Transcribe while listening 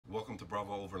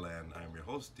Bravo Overland. I'm your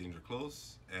host, Danger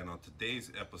Close, and on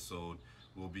today's episode,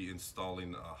 we'll be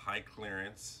installing a high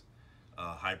clearance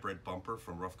hybrid bumper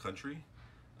from Rough Country.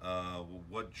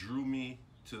 What drew me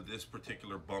to this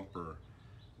particular bumper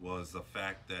was the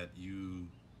fact that you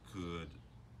could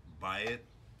buy it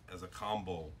as a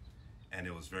combo and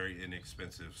it was very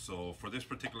inexpensive. So for this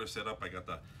particular setup, I got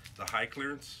the high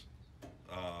clearance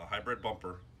hybrid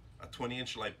bumper, a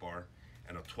 20-inch light bar,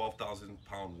 and a 12,000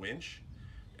 pound winch,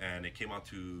 and it came out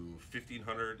to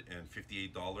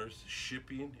 $1,558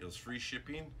 shipping. It was free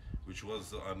shipping, which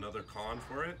was another con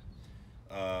for it.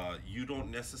 You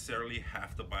don't necessarily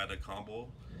have to buy the combo.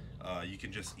 You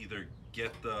can just either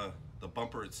get the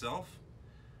bumper itself.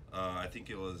 I think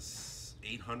it was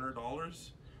 $800,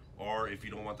 or if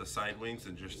you don't want the side wings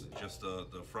and just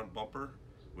the front bumper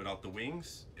without the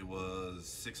wings, it was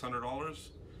 $600.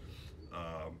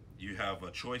 You have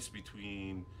a choice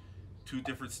between two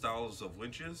different styles of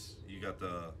winches. You got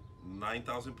the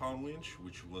 9,000 pound winch,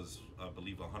 which was I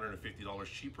believe $150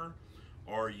 cheaper,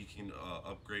 or you can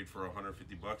upgrade for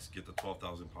 $150, get the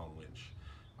 12,000 pound winch.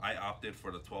 I opted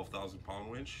for the 12,000 pound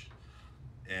winch,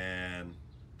 and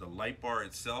the light bar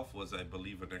itself was, I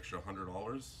believe, an extra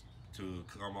 $100 to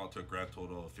come out to a grand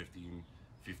total of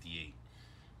 $1,558.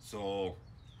 So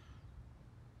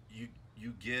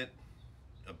you get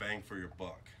a bang for your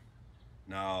buck.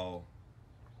 Now,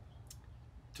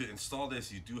 to install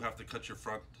this, you do have to cut your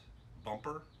front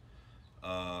bumper.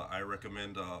 I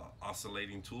recommend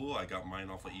oscillating tool. I got mine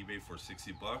off of eBay for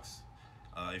 $60.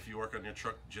 If you work on your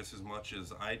truck just as much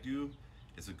as I do,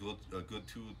 it's a good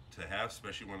tool to have,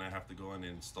 especially when I have to go in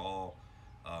and install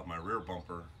my rear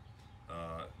bumper.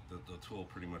 The tool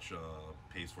pretty much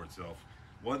pays for itself.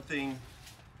 One thing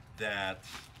that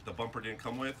the bumper didn't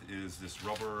come with is this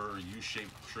rubber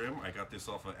U-shaped trim. I got this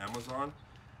off of Amazon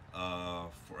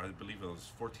for, I believe it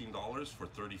was $14 for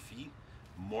 30 feet.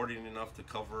 More than enough to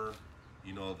cover,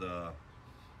 you know, the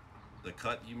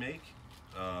cut you make.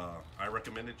 I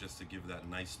recommend it just to give that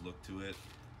nice look to it,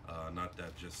 not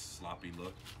that just sloppy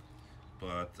look.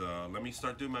 But let me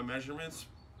start doing my measurements,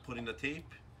 putting the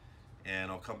tape, and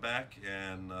I'll come back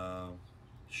and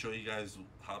show you guys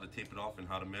how to tape it off and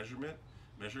how to measure it.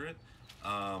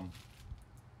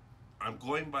 I'm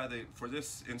going by for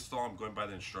this install, I'm going by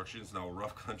the instructions. Now,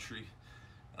 Rough Country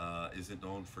isn't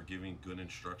known for giving good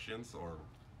instructions or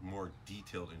more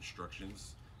detailed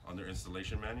instructions on their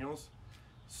installation manuals.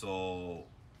 So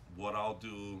what I'll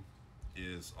do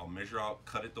is I'll measure out,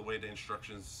 cut it the way the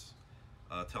instructions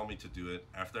tell me to do it.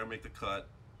 After I make the cut,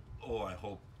 I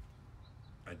hope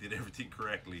I did everything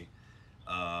correctly.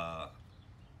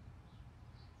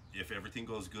 If everything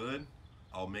goes good,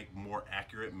 I'll make more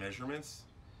accurate measurements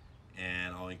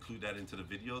and I'll include that into the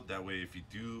video. That way, if you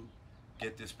do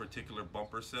get this particular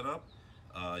bumper set up,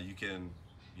 you can,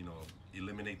 you know,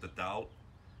 eliminate the doubt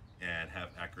and have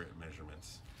accurate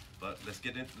measurements. But let's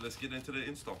get into the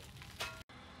install.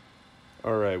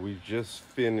 All right, we just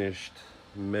finished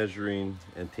measuring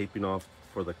and taping off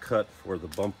for the cut for the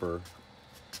bumper,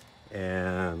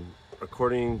 and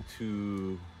according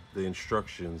to the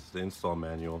instructions, the install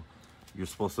manual, you're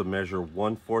supposed to measure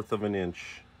 1/4 of an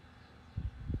inch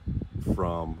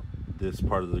from this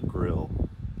part of the grill,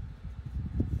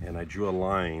 and I drew a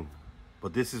line,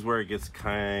 but this is where it gets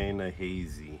kind of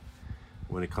hazy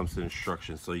when it comes to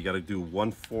instructions. So you got to do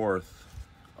 1/4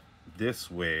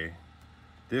 this way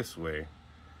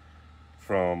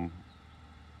from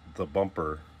the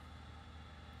bumper,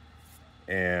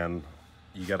 and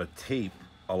you got to tape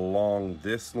along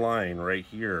this line right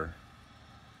here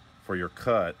for your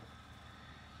cut,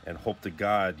 and hope to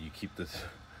God you keep the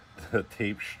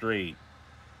tape straight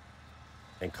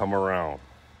and come around.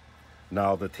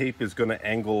 Now the tape is going to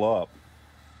angle up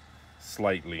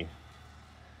slightly,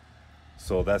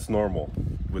 so that's normal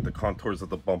with the contours of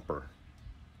the bumper.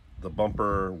 The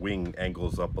bumper wing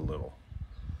angles up a little.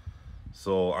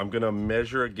 So I'm going to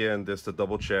measure again just to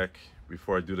double check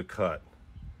before I do the cut.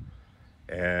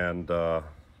 And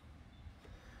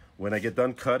when I get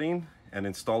done cutting and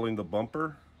installing the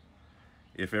bumper,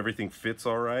 if everything fits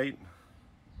all right,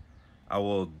 I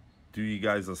will do you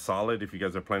guys a solid. If you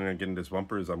guys are planning on getting this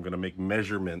bumper, is I'm going to make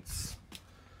measurements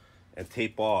and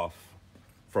tape off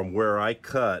from where I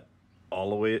cut all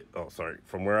the way,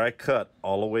 from where I cut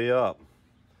all the way up.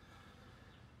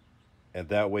 And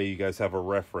that way you guys have a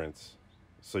reference,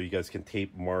 so you guys can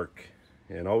tape mark.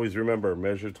 And always remember,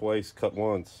 measure twice, cut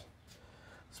once,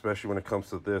 especially when it comes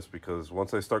to this, because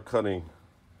once I start cutting,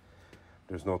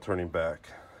 there's no turning back.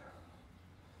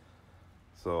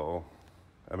 So,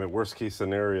 I mean, worst case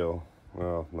scenario,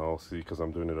 well, no, see, because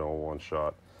I'm doing it all one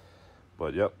shot.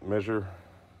 But yep, measure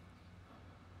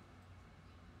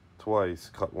twice,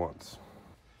 cut once.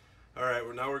 All right,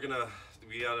 we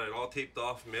got it all taped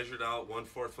off, measured out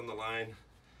 1/4 from the line,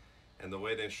 and the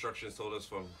way the instructions told us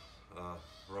from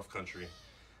rough country.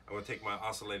 I'm gonna take my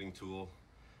oscillating tool.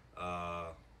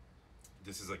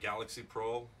 This is a Galaxy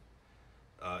Pro.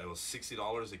 It was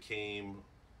 $60. It came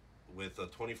with a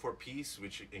 24 piece,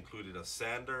 which included a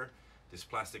sander, this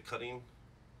plastic cutting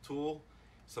tool,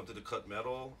 something to cut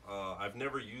metal. I've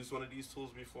never used one of these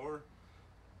tools before,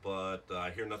 but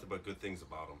I hear nothing but good things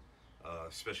about them,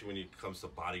 especially when it comes to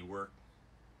body work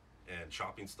and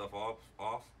chopping stuff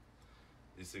off.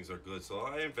 These things are good. So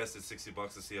I invested 60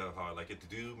 bucks to see how I like it. To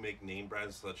do make name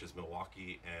brands such as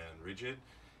Milwaukee and Rigid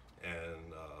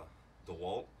and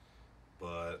DeWalt,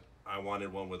 but I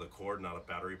wanted one with a cord, not a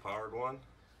battery powered one.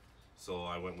 So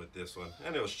I went with this one,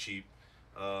 and it was cheap.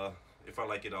 If I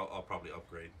like it, I'll probably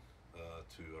upgrade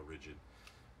to a Rigid.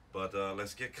 But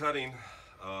let's get cutting.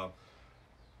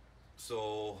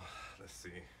 So let's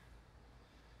see.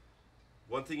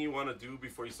 One thing you want to do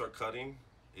before you start cutting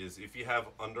is, if you have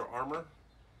Under Armour,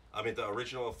 I mean the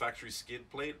original factory skid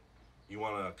plate, you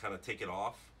want to kind of take it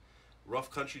off. Rough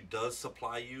Country does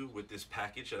supply you with this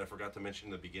package that I forgot to mention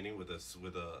in the beginning, with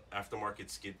a aftermarket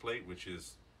skid plate, which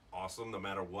is awesome. No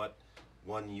matter what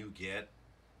one you get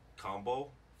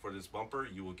combo for this bumper,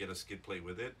 you will get a skid plate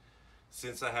with it.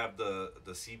 Since I have the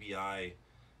CBI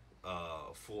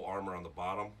full armor on the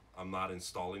bottom, I'm not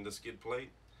installing the skid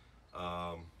plate.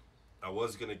 I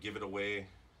was gonna give it away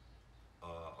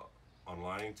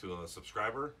online to a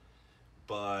subscriber,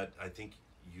 but I think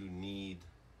you need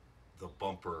the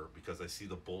bumper because I see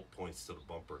the bolt points to the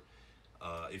bumper.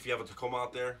 If you have a Tacoma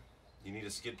out there, you need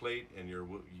a skid plate, and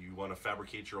you want to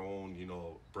fabricate your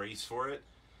own, brace for it,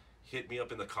 hit me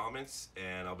up in the comments,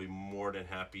 and I'll be more than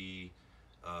happy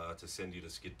to send you the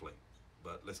skid plate.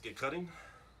 But let's get cutting.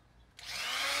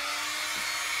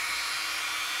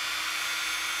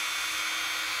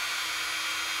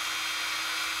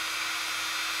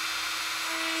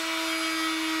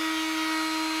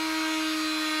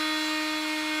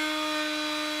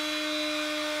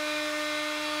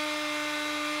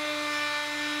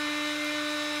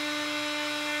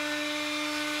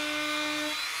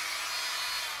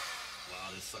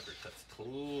 Sucker cuts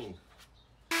clean.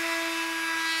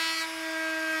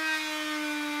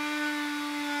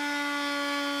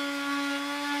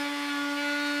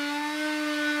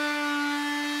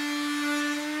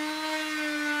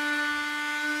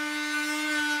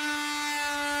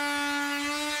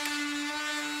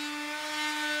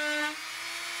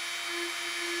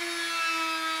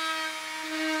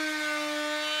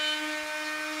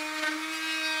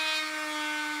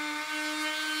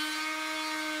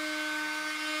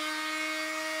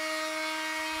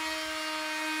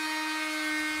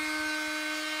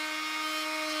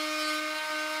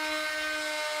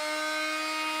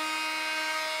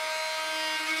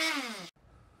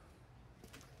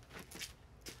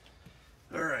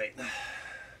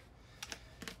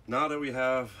 Now that we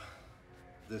have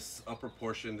this upper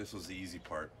portion, this was the easy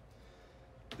part.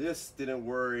 This didn't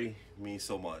worry me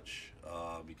so much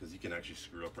because you can actually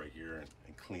screw up right here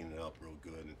and clean it up real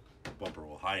good, and the bumper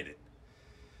will hide it.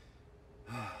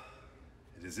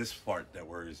 It is this part that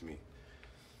worries me.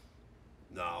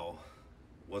 Now,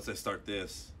 once I start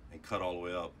this and cut all the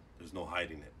way up, there's no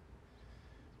hiding it.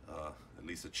 At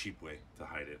least a cheap way to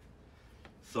hide it.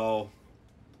 So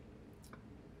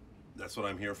that's what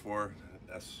I'm here for.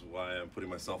 That's why I'm putting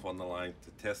myself on the line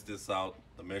to test this out,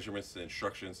 the measurements, the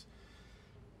instructions,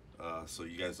 so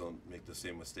you guys don't make the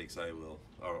same mistakes I will,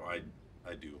 or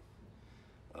I do.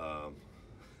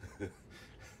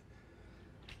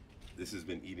 This has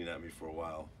been eating at me for a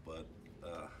while, but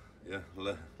yeah,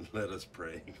 let us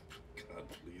pray. God,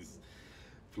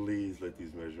 please let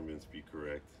these measurements be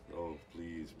correct. Oh,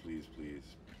 please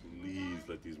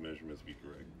let these measurements be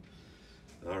correct.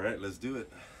 All right, let's do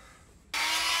it.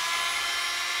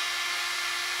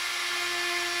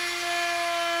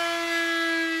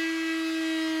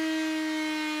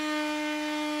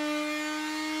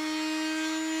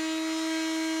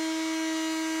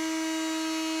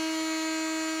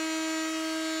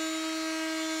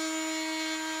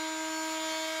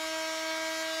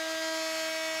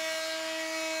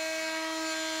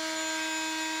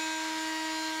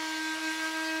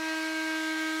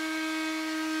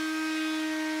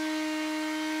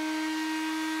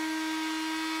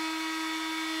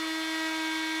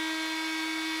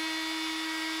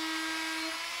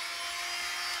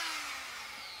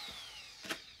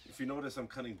 If you notice, I'm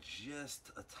cutting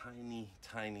just a tiny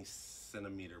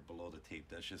centimeter below the tape.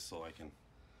 That's just so I can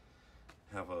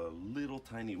have a little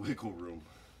tiny wiggle room.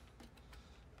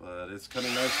 But it's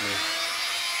cutting nicely.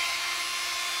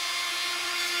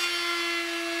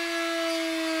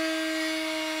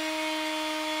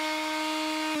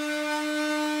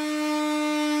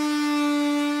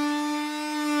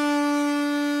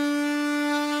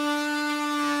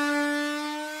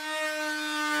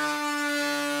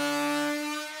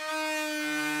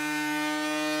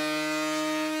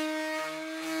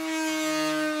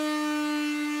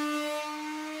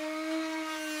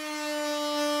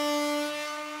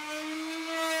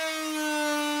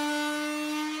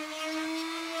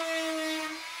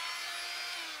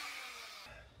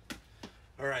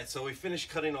 right, so we finished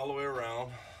cutting all the way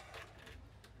around.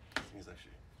 This thing's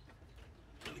actually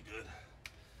really good.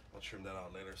 I'll trim that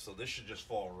out later. So this should just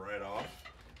fall right off.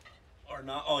 Or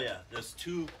not. Oh yeah, there's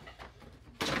two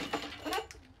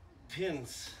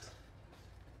pins.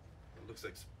 It looks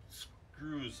like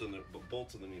screws and the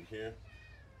bolts underneath here.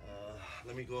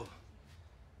 Let me go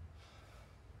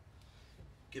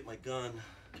get my gun,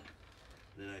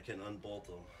 then I can unbolt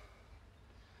them.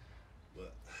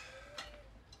 But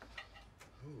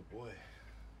oh boy,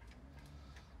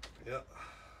 yep.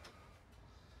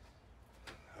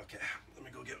 Okay, let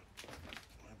me go get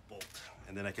my bolt,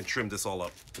 and then I can trim this all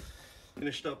up.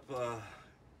 Finished up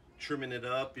trimming it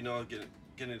up, you know,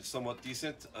 getting it somewhat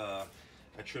decent. I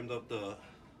trimmed up the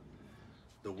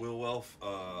wheel well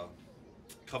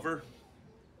cover,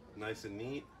 nice and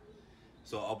neat.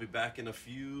 So I'll be back in a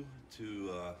few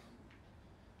to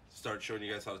start showing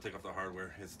you guys how to take off the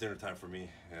hardware. It's dinner time for me,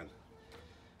 and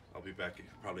I'll be back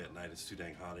probably at night. It's too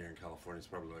dang hot here in California. It's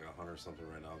probably like 100 or something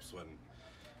right now. I'm sweating.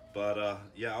 But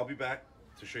yeah, I'll be back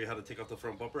to show you how to take off the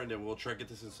front bumper, and then we'll try to get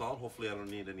this installed. Hopefully I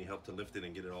don't need any help to lift it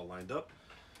and get it all lined up.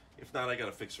 If not, I got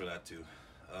a fix for that too.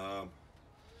 Other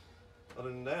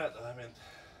than that, I mean,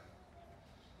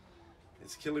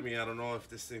 it's killing me. I don't know if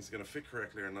this thing's gonna fit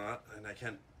correctly or not, and I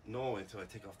can't know until I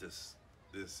take off this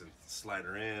and slide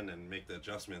her in and make the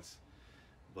adjustments.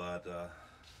 But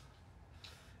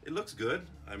it looks good.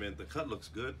 I mean, the cut looks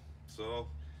good. So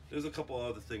there's a couple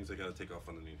other things I gotta take off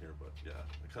underneath here, but yeah,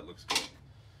 the cut looks good.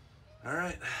 All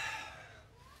right,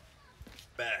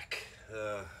 back.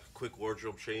 Quick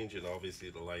wardrobe change, and obviously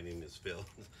the lighting is filled.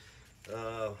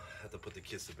 Have to put the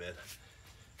kids to bed.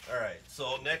 All right,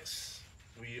 so next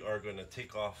we are gonna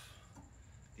take off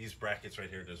these brackets right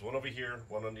here. There's one over here,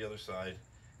 one on the other side,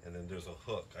 and then there's a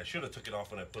hook. I should have took it off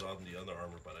when I put on the Under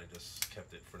Armour, but I just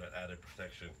kept it for that added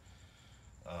protection,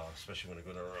 especially when I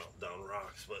go down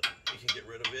rocks. But we can get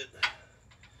rid of it.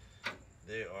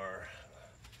 They are,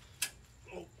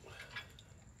 oh,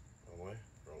 wrong way.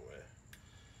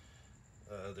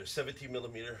 They're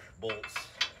 17mm bolts.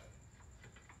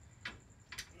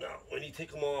 Now, when you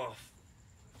take them off,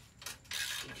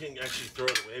 you can actually throw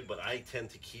it away, but I tend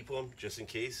to keep them just in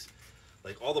case.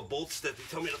 Like all the bolts that they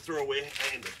tell me to throw away,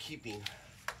 I end up keeping,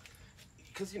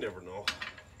 because you never know.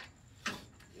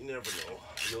 You never know.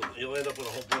 You'll end up with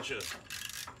a whole bunch of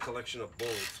collection of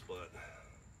bolts, but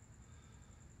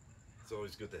it's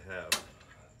always good to have.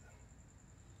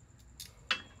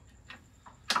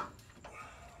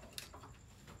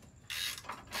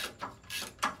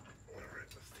 All right,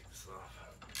 let's take this off.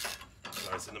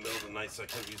 Sorry, it's in the middle of the night, so I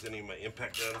can't use any of my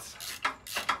impact guns.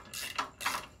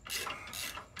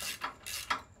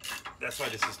 That's why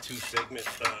this is two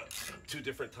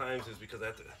different times, is because I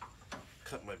had to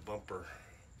cut my bumper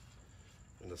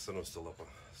and the sun was still up,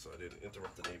 so I didn't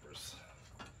interrupt the neighbors.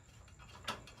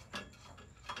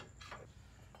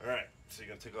 All right, so you're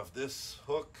gonna take off this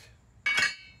hook,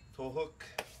 tow hook.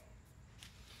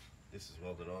 This is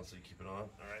welded on, so you keep it on.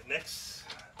 All right, next.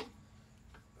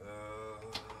 All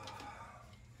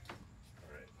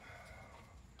right.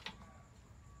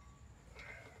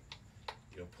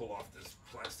 You're gonna pull off this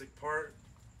plastic part.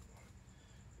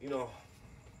 You know,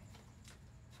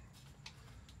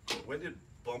 when did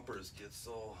bumpers get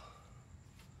so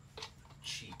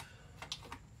cheap?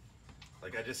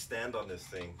 Like, I just stand on this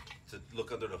thing to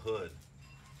look under the hood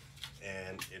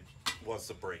and it wants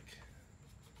to break.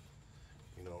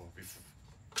 You know,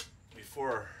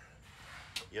 before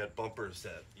you had bumpers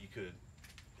that you could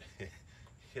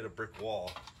hit a brick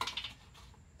wall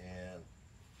and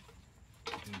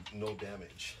do no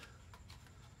damage,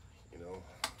 you know.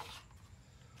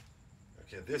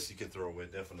 Okay, this you can throw away,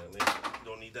 definitely.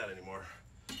 Don't need that anymore.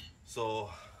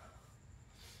 So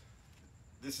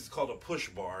this is called a push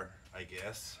bar, I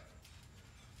guess.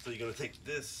 So you're gonna take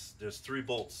this, there's three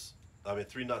nuts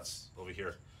over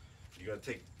here. You're gonna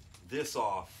take this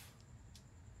off,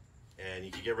 and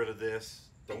you can get rid of this.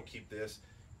 Don't keep this.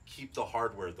 Keep the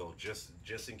hardware though, just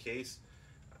in case.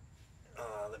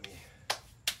 Let me,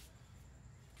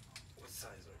 what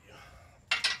size are you?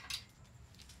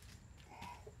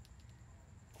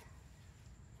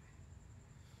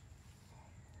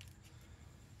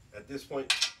 At this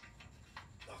point,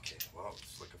 okay, wow,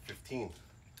 it's like a 15.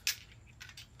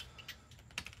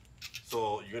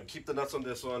 So you're gonna keep the nuts on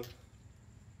this one,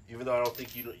 even though I don't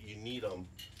think you need them,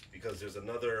 because there's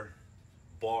another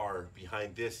bar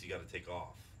behind this you got to take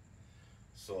off.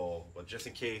 So, but just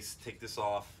in case, take this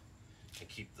off and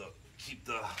keep the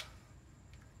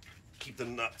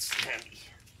nuts handy,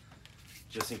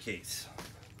 just in case.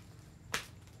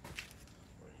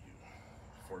 Where are you?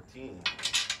 14.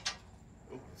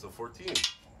 Oh, it's a 14.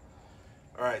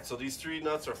 All right, so these 3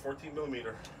 nuts are 14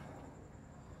 millimeter.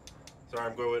 Sorry,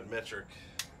 I'm going with metric.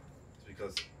 It's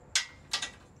because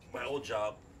my old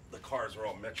job, the cars were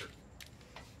all metric.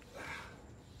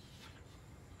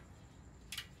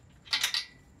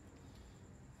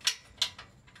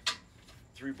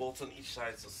 3 bolts on each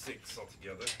side, so 6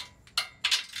 altogether.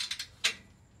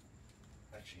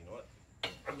 Actually, you know what?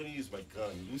 I'm gonna use my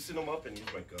gun. Loosen them up and use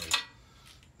my gun.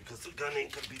 Because the gun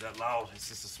ain't gonna be that loud. It's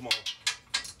just a small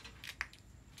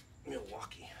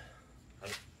Milwaukee.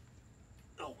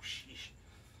 Oh, sheesh.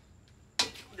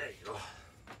 There you go.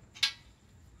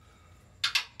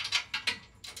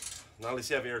 Now at least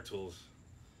you have air tools.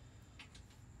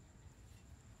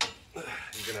 You're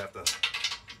gonna have to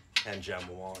hand jam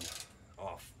them on,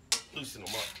 off, loosen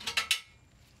them up.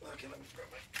 Okay, let me grab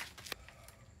my.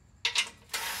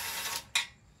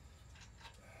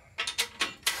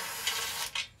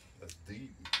 That's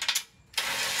deep.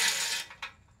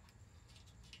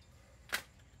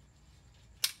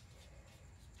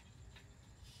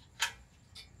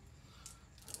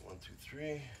 One, two,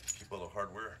 three. Keep all the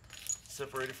hardware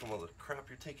separated from all the crap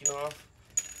you're taking off.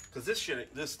 Because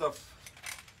this stuff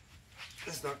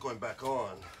is not going back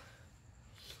on.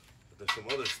 But there's some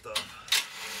other stuff.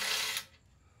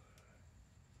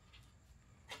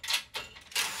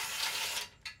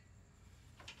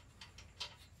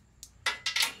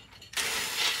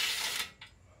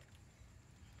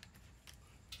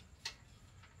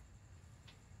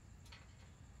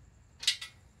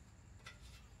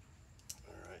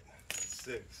 Alright,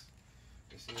 6.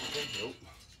 You see anything? Nope.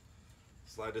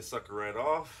 Slide this sucker right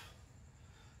off.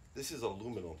 This is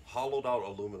aluminum, hollowed out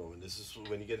aluminum, and this is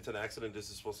when you get into an accident, this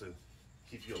is supposed to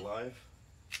keep you alive.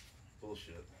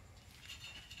 Bullshit.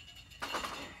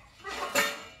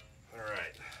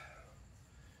 Alright.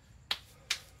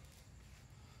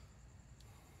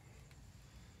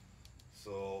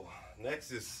 So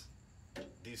next is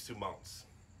these 2 mounts.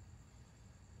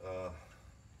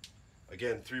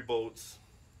 Again, 3 bolts.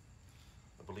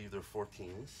 I believe they're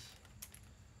 14s.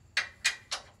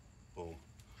 Boom.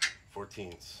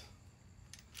 14s.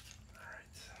 All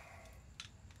right.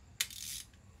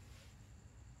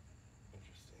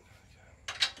 Interesting.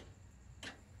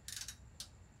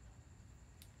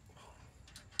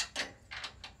 Okay.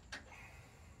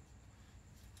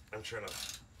 I'm trying to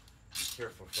be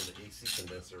careful from the AC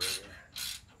condenser right here.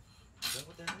 Is that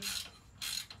what that is?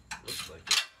 Looks like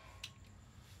it.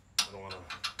 I don't want to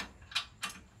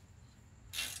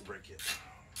break it.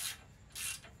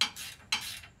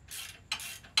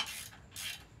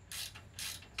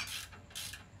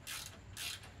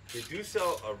 They do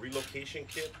sell a relocation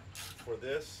kit for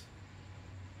this,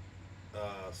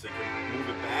 so you can move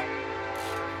it back.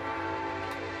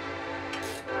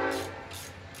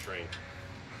 Train.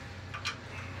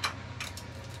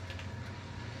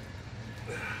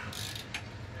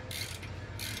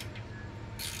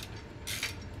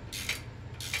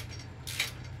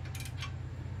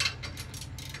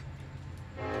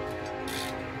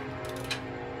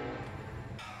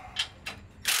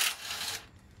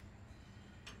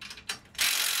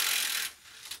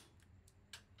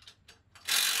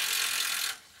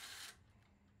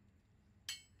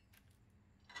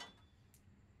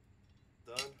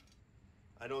 Done.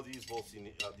 I know these bolts you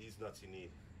need, these nuts you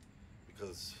need,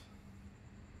 because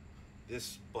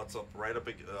this butts up right up.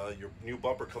 Your new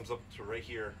bumper comes up to right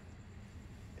here,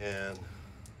 and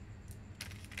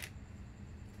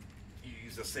you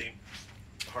use the same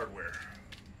hardware.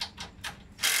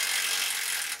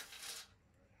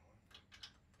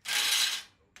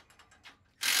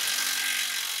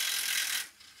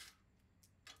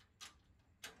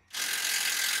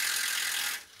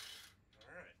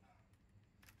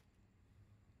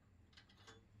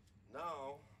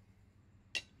 Now,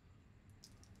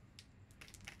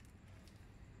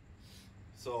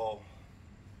 so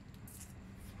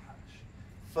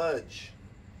fudge.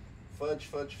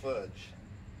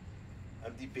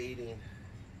 I'm debating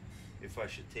if I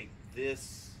should take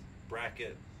this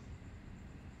bracket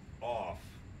off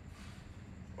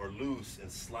or loose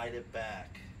and slide it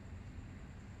back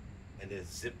and then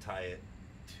zip tie it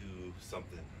to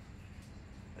something.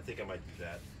 I think I might do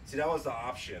that. See, that was the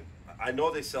option. I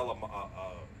know they sell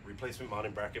a replacement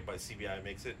mounting bracket by CBI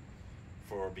makes it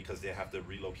because they have to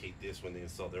relocate this when they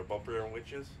install their bumper and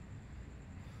winches.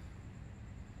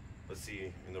 But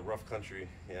see, in the rough country,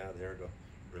 yeah, there we go.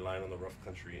 Relying on the rough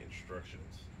country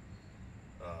instructions.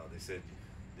 They said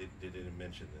they didn't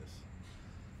mention this,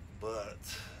 but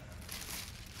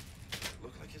it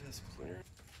looked like it has clear.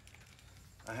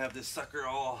 I have this sucker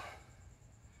all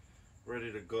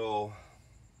ready to go.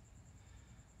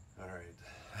 All right.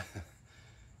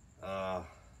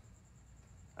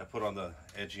 I put on the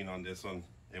edging on this one.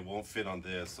 It won't fit on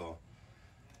this, so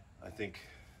I think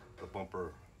the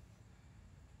bumper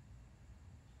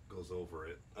goes over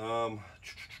it.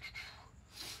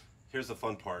 Here's the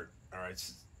fun part. All right,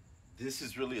 this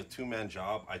is really a two-man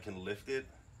job. I can lift it.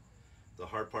 The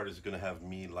hard part is gonna have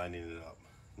me lining it up.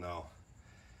 Now,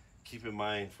 keep in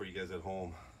mind for you guys at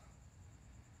home,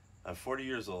 I'm 40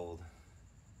 years old.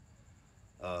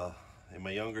 In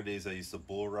my younger days, I used to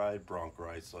bull ride, bronc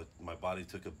ride, so my body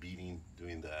took a beating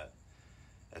doing that.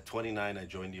 At 29, I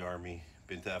joined the Army,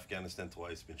 been to Afghanistan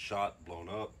twice, been shot, blown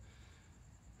up.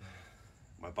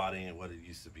 My body ain't what it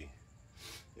used to be.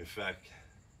 In fact,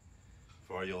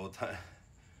 for all you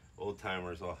old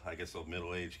timers, well, I guess so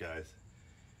middle-aged guys,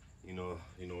 you know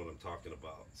what I'm talking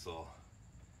about. So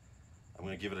I'm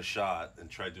gonna give it a shot and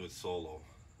try to do it solo.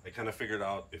 I kind of figured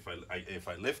out if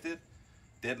I lift it,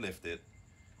 deadlift it,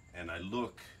 and I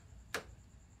look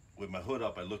with my hood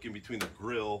up, I look in between the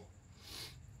grill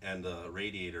and the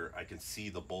radiator, I can see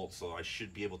the bolts, so I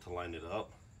should be able to line it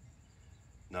up.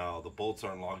 Now the bolts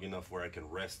aren't long enough where I can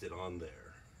rest it on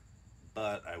there,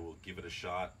 but I will give it a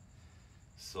shot.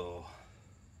 So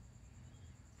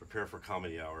prepare for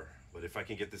comedy hour. But if I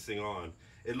can get this thing on,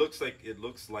 it looks like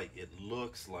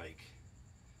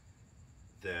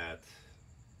that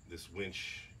this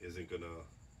winch isn't gonna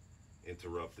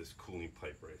interrupt this cooling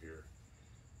pipe right here.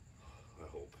 I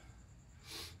hope.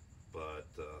 But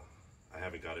I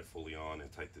haven't got it fully on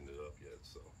and tightened it up yet.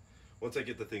 So once I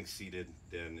get the thing seated,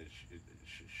 then it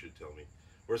should tell me.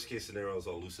 Worst case scenario is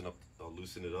I'll loosen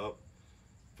it up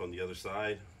from the other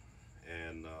side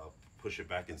and push it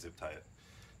back and zip tie it.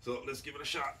 So let's give it a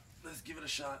shot. Let's give it a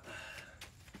shot.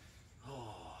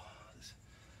 Oh,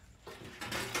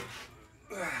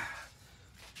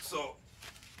 so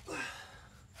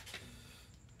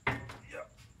yeah.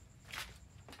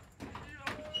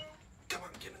 Come on,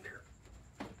 get in there.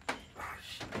 Oh,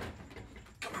 shit.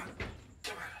 Come on,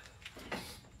 come on.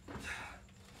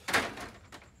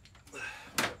 Where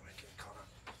am I getting caught up?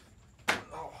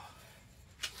 Oh, all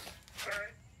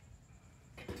right.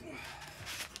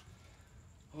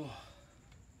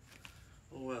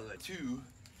 Oh well, like two.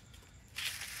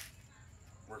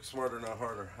 Work smarter, not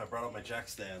harder. I brought out my jack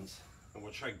stands. I'm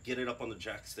gonna try to get it up on the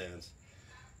jack stands,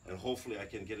 and hopefully I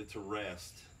can get it to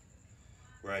rest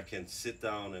where I can sit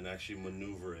down and actually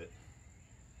maneuver it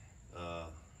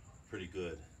pretty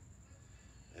good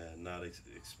and not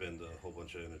expend a whole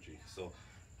bunch of energy. So,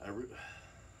 all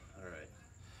right.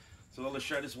 So let's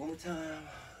try this one more time.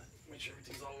 Make sure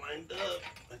everything's all lined up.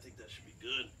 I think that should be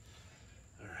good.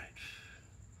 All right.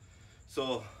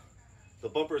 So the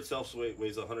bumper itself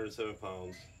weighs 107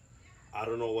 pounds. I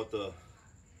don't know what the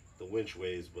winch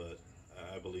weighs, but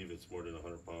I believe it's more than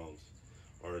 100 pounds,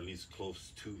 or at least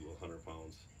close to 100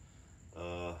 pounds.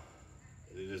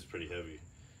 It is pretty heavy.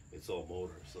 It's all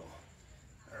motor, so.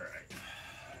 All right.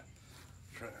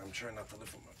 I'm trying not to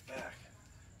lift with my back.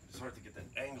 It's hard to get that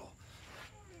angle.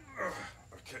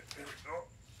 Okay, there we go.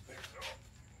 There we go.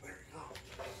 There we go.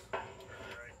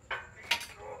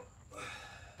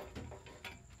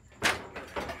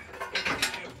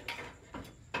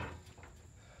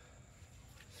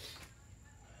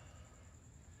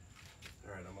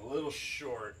 Alright, I'm a little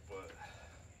short, but a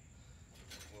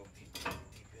little deep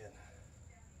in.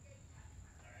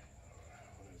 Alright,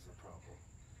 what is the problem?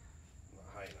 Not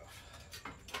high enough.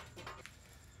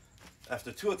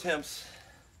 After 2 attempts,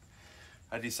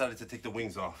 I decided to take the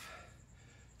wings off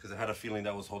because I had a feeling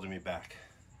that was holding me back.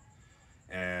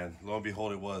 And lo and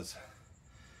behold, it was.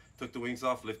 Took the wings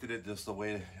off, lifted it just the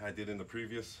way I did in the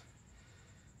previous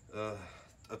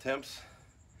attempts,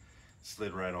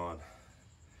 slid right on.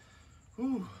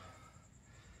 Whew.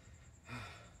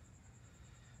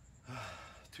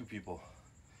 2 people.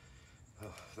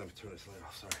 Oh, let me turn this light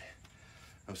off, sorry.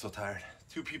 I'm so tired.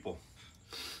 2 people.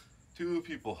 2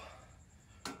 people.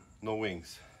 No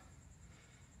wings.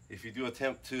 If you do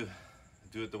attempt to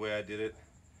do it the way I did it,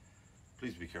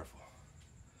 please be careful.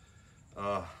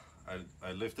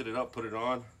 I lifted it up, put it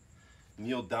on,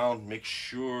 kneel down, make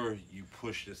sure you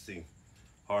push this thing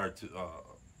hard to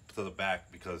the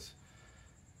back, because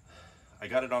I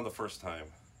got it on the first time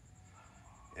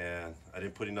and I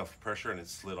didn't put enough pressure and it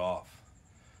slid off.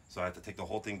 So I had to take the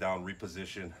whole thing down,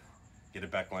 reposition, get it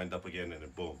back lined up again, and then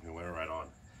boom, it went right on.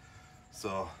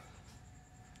 So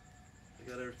I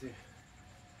got everything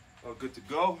all good to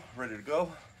go, ready to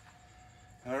go.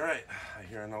 All right, I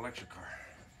hear an electric car.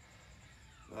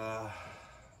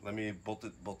 Let me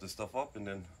bolt this stuff up and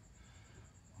then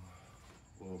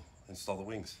we'll install the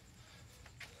wings.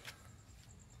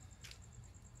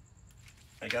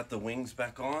 I got the wings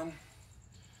back on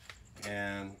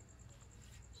and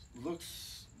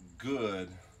looks good.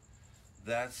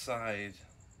 that side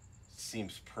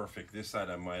seems perfect. This side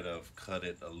I might have cut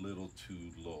it a little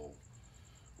too low,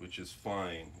 which is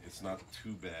fine. It's not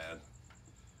too bad.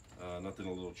 Nothing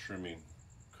a little trimming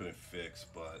couldn't fix,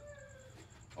 but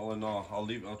all in all,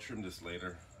 I'll trim this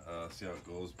later, see how it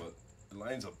goes, but the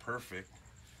lines are perfect.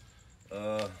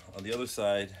 On the other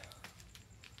side,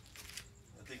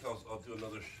 I think I'll do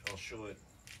another, I'll show it.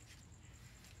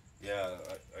 Yeah,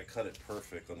 I cut it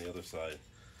perfect on the other side,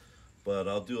 but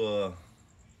I'll do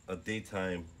a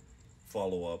daytime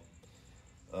follow-up.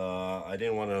 I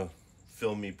didn't want to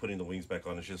film me putting the wings back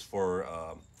on. It's just for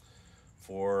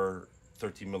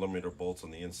 13mm bolts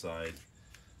on the inside.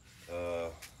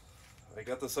 I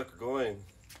got the sucker going.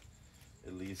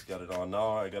 At least got it on.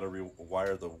 Now I gotta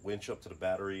rewire the winch up to the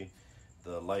battery,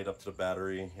 the light up to the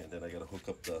battery, and then I gotta hook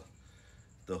up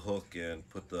the hook and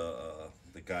put the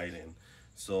guide in.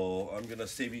 So I'm gonna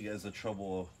save you guys the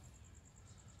trouble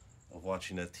of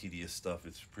watching that tedious stuff.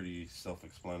 It's pretty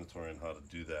self-explanatory on how to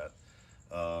do that.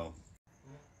 All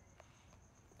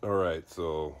right,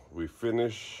 so we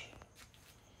finish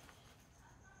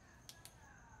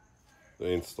the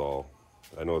install.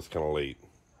 I know it's kind of late,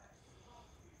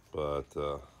 but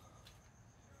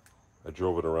I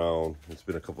drove it around. It's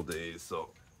been a couple days, so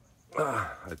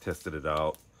I tested it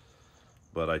out.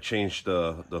 But I changed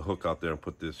the hook out there and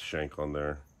put this shank on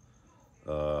there.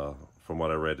 From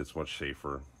what I read, it's much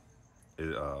safer.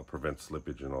 It prevents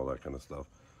slippage and all that kind of stuff.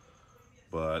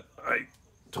 But I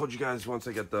told you guys once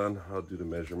I get done, I'll do the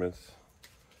measurements.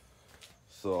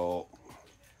 So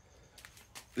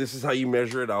this is how you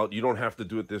measure it out. You don't have to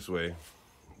do it this way,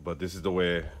 but this is the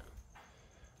way.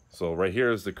 So right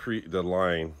here is the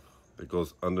line that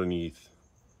goes underneath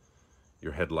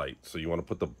your headlight. So you want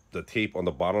to put the tape on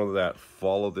the bottom of that,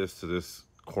 follow this to this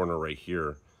corner right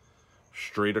here,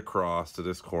 straight across to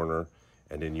this corner,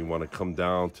 and then you want to come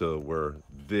down to where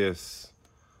this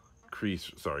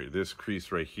crease, this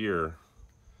crease right here,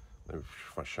 let me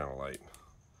shine a light,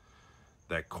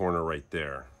 that corner right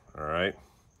there. All right,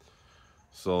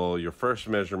 so your first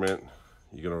measurement,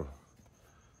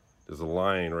 there's a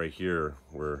line right here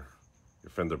where your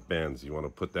fender bends. You want to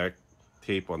put that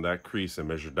tape on that crease and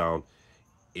measure down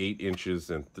 8 inches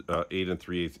and 8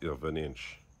 3/8 of an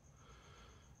inch.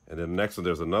 And then the next one,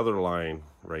 there's another line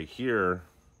right here.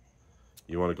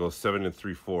 You want to go 7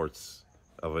 3/4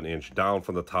 of an inch down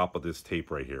from the top of this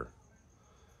tape right here.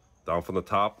 Down from the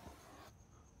top,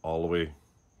 all the way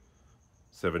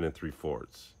 7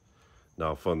 3/4.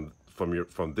 Now from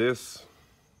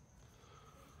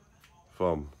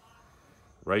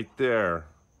right there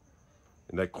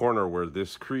in that corner where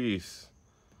this crease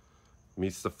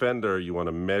meets the fender, you want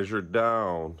to measure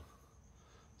down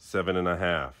 7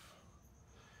 1/2.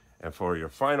 And for your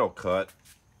final cut,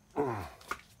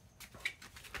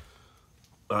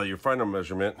 your final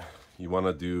measurement, you want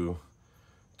to do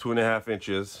 2 1/2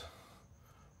 inches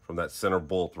from that center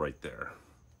bolt right there.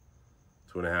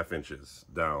 2 1/2 inches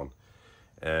down.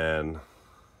 And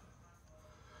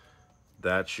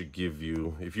that should give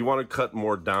you, if you want to cut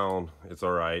more down, it's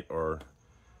all right, or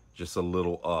just a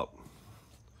little up.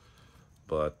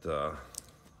 But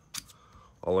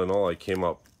all in all, I came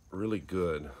up really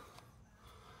good.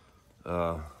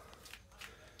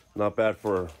 Not bad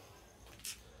for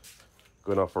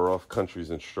going off for rough country's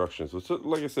instructions, which,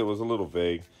 like I said, was a little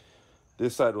vague.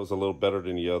 This side was a little better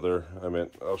than the other.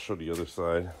 I'll show the other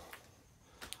side.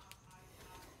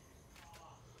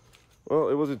 Well,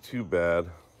 it wasn't too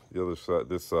bad. The other side,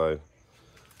 this side,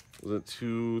 wasn't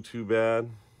too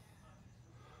bad.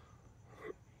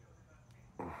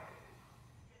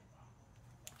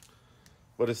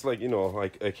 But it's like,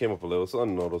 I came up a little. It's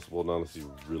unnoticeable now unless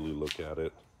you really look at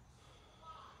it.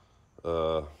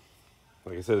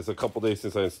 Like I said, it's a couple days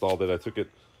since I installed it. I took it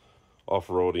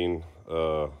off-roading,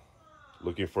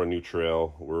 looking for a new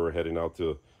trail. We were heading out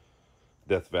to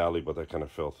Death Valley, but that kind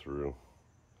of fell through.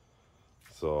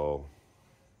 So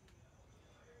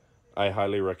I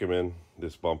highly recommend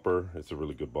this bumper. It's a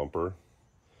really good bumper.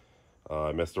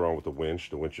 I messed around with the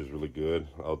winch. The winch is really good.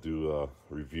 I'll do a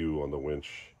review on the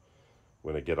winch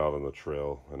when I get out on the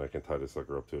trail, and I can tie this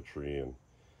sucker up to a tree and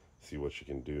see what you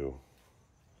can do.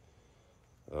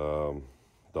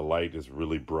 The light is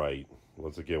really bright.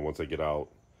 Once I get out,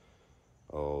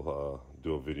 I'll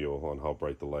do a video on how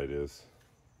bright the light is.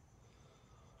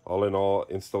 All in all,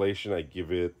 installation, I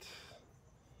give it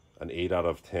an 8 out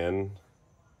of 10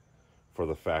 for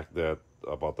the fact that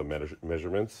about the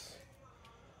measurements.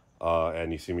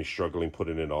 And you see me struggling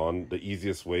putting it on. The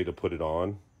easiest way to put it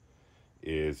on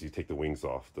is you take the wings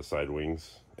off, the side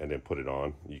wings, and then put it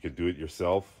on. You could do it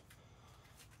yourself,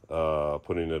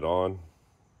 putting it on.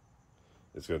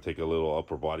 It's going to take a little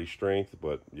upper body strength,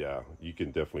 but yeah, you can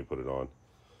definitely put it on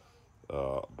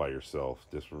by yourself.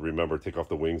 Just remember, take off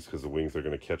the wings because the wings are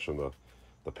going to catch on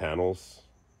the panels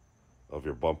of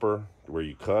your bumper where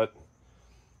you cut,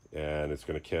 and it's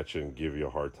going to catch and give you a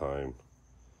hard time.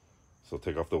 So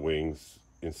take off the wings,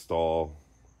 install,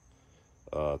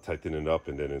 tighten it up,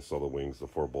 and then install the wings. The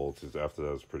 4 bolts is after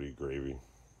that is pretty gravy.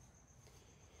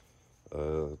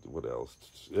 What else?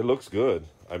 It looks good.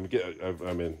 I've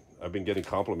been getting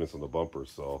compliments on the bumper,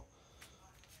 so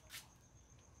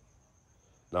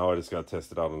now I just got to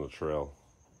test it out on the trail.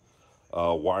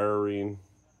 Wiring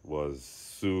was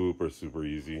super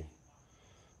easy.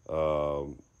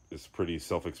 It's pretty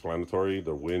self-explanatory.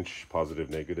 The winch, positive,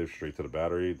 negative, straight to the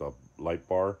battery. The light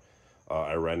bar,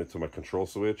 I ran it to my control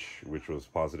switch, which was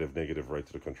positive, negative, right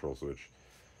to the control switch.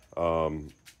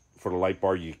 For the light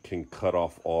bar, you can cut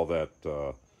off all that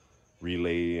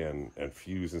relay and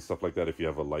fuse and stuff like that if you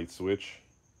have a light switch,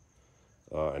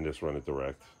 and just run it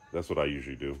direct. That's what I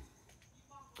usually do.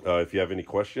 If you have any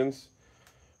questions,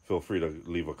 feel free to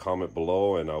leave a comment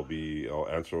below, and I'll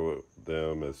answer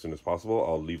them as soon as possible.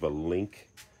 I'll leave a link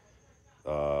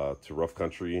to Rough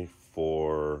Country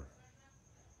for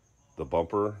the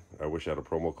bumper. I wish I had a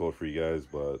promo code for you guys,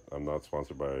 but I'm not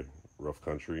sponsored by Rough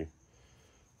Country.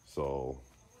 So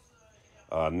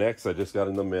next, I just got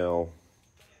in the mail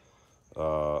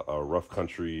a Rough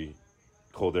Country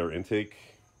cold air intake,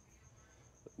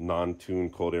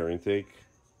 non-tuned cold air intake.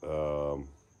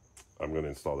 I'm going to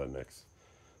install that next.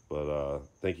 But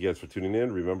thank you guys for tuning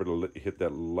in. Remember to hit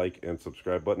that like and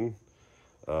subscribe button.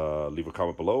 Leave a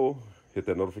comment below. Hit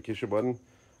that notification button.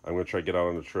 I'm going to try to get out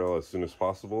on the trail as soon as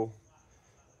possible.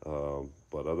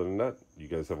 But other than that, you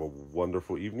guys have a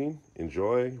wonderful evening.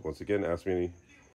 Enjoy. Once again, ask me any